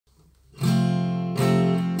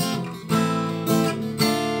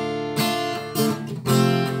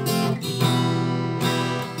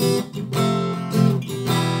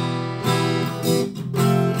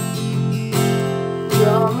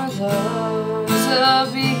a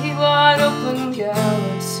big wide open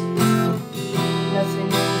galaxy. Nothing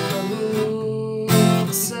new for me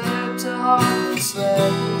except a heart that's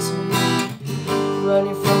lazy.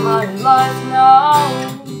 Running from my life now,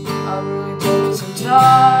 I'm really getting so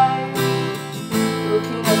tired.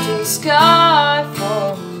 Looking up to the sky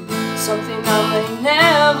for something I may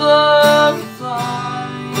never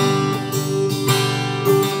find.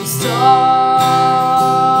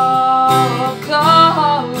 Stop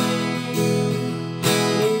calling.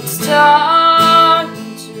 It's time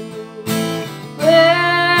to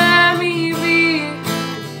let me be.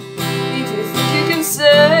 If you think you can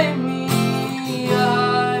save me, I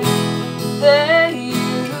let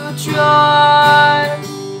you try.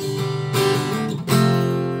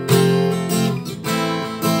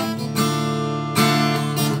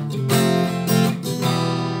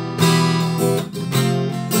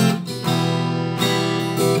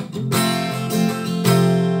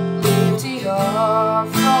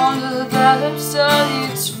 From the depths that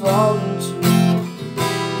it's fallen to,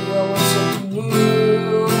 we all want something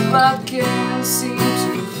new, but can't seem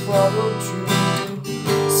to follow through.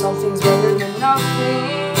 Something's better than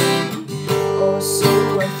nothing, or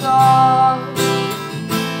so I thought.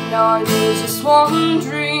 Now I know it's just one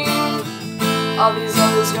dream. All these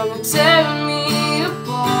others gonna tear me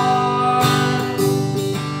apart.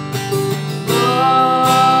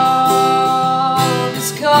 Love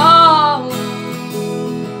is calling.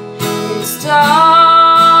 It's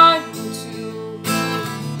time to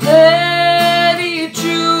let it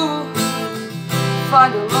through.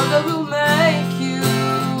 Find a love that will make you.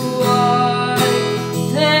 I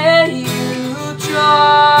let you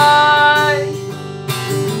try.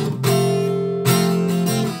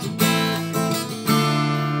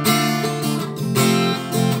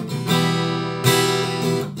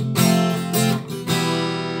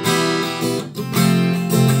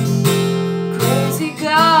 Crazy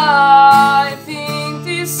guy, I think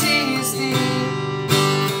this is the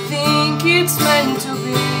think it's meant to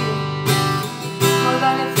be. More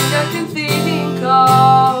than I think I can think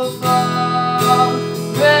of. I'm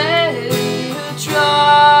ready to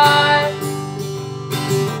try.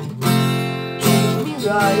 Treat me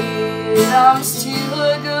right, I'm still a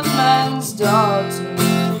good man's daughter.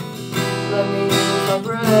 Let me in if I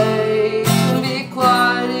break, and be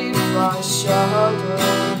quiet if I shudder.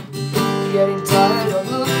 Getting tired of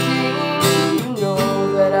looking, you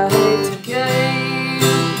know that I hate the game.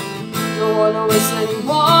 Don't wanna waste any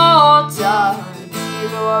more time. You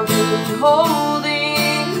know I've been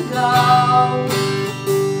holding down.